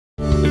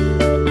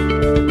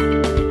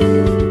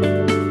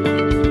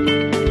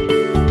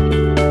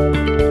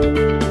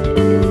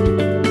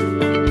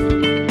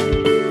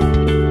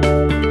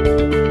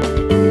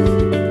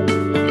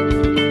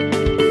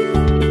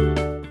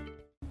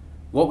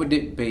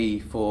be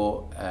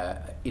for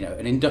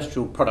an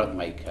industrial product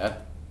maker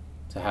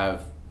to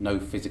have no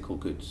physical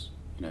goods,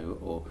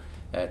 or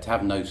to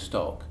have no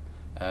stock.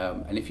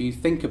 And if you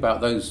think about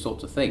those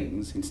sorts of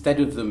things, instead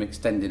of them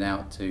extending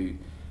out to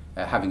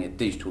having a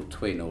digital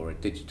twin or a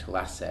digital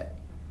asset,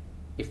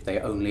 if they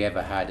only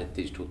ever had a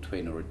digital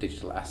twin or a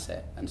digital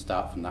asset and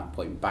start from that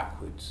point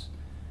backwards,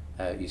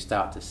 you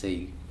start to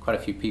see quite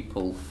a few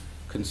people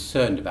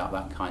concerned about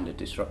that kind of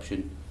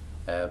disruption,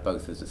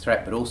 both as a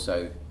threat, but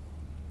also,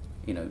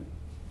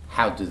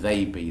 how do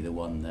they be the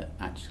one that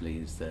actually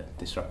is the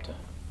disruptor?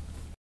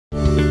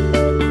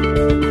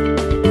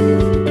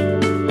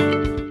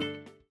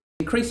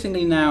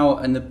 Increasingly now,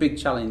 and the big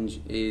challenge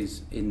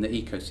is in the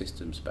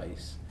ecosystem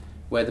space,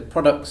 where the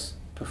products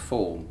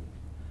perform,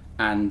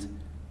 and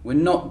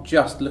we're not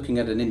just looking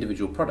at an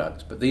individual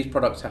product, but these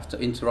products have to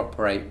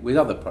interoperate with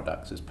other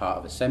products as part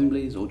of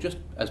assemblies or just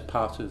as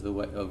part of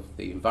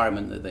the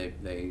environment that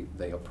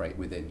they operate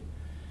within.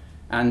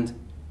 And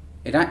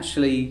it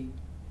actually,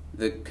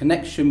 the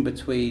connection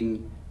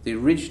between the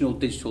original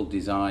digital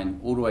design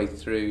all the way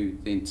through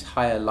the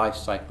entire life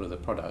cycle of the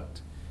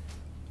product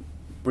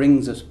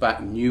brings us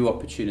back new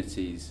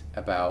opportunities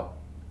about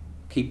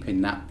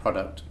keeping that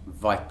product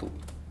vital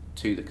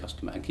to the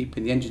customer and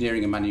keeping the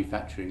engineering and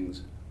manufacturing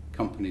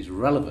companies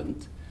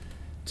relevant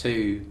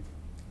to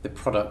the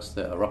products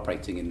that are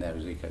operating in their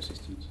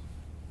ecosystems.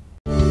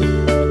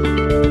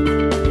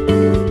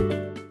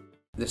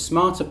 The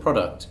smarter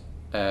product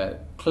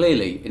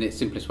clearly, in its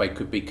simplest way,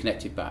 could be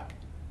connected back.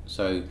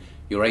 So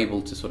you're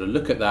able to sort of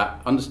look at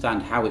that,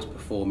 understand how it's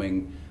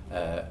performing,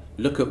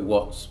 look at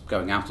what's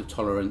going out of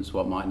tolerance,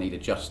 what might need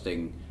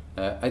adjusting,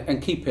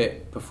 and keep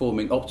it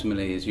performing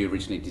optimally as you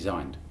originally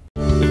designed.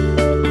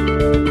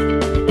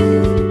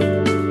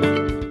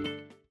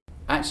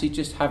 Actually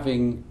just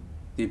having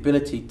the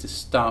ability to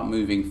start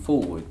moving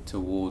forward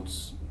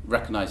towards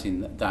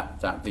recognising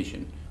that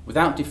vision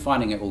without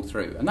defining it all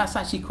through. And that's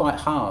actually quite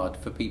hard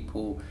for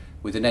people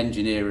with an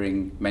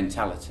engineering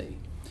mentality.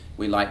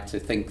 We like to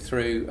think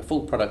through a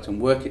full product and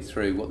work it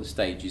through what the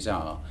stages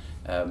are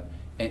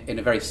in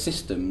a very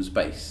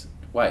systems-based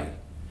way.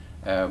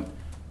 But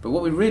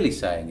what we're really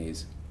saying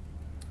is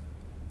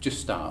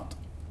just start.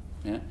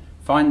 Yeah?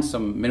 Find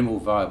some minimal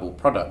viable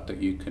product that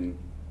you can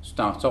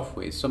start off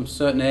with, some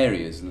certain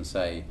areas, and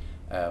say,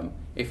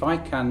 if I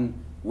can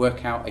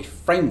work out a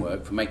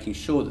framework for making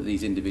sure that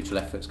these individual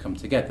efforts come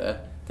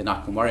together, then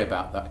I can worry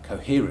about that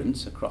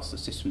coherence across the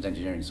systems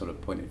engineering sort of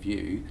point of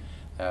view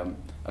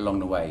along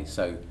the way.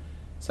 So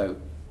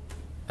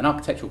an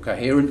architectural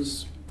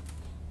coherence,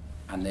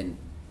 and then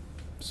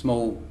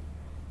small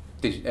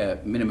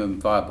minimum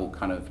viable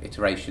kind of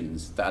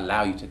iterations that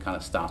allow you to kind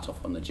of start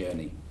off on the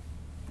journey.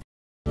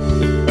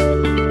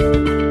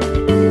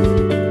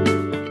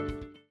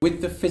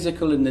 With the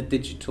physical and the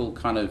digital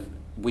kind of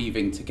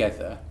weaving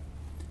together,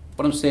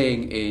 what I'm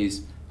seeing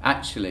is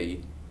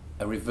actually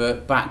a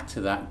revert back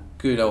to that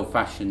good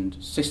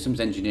old-fashioned systems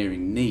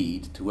engineering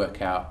need to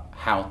work out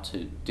how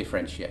to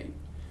differentiate,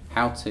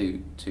 how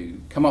to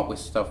come up with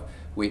stuff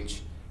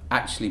which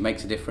actually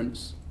makes a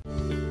difference.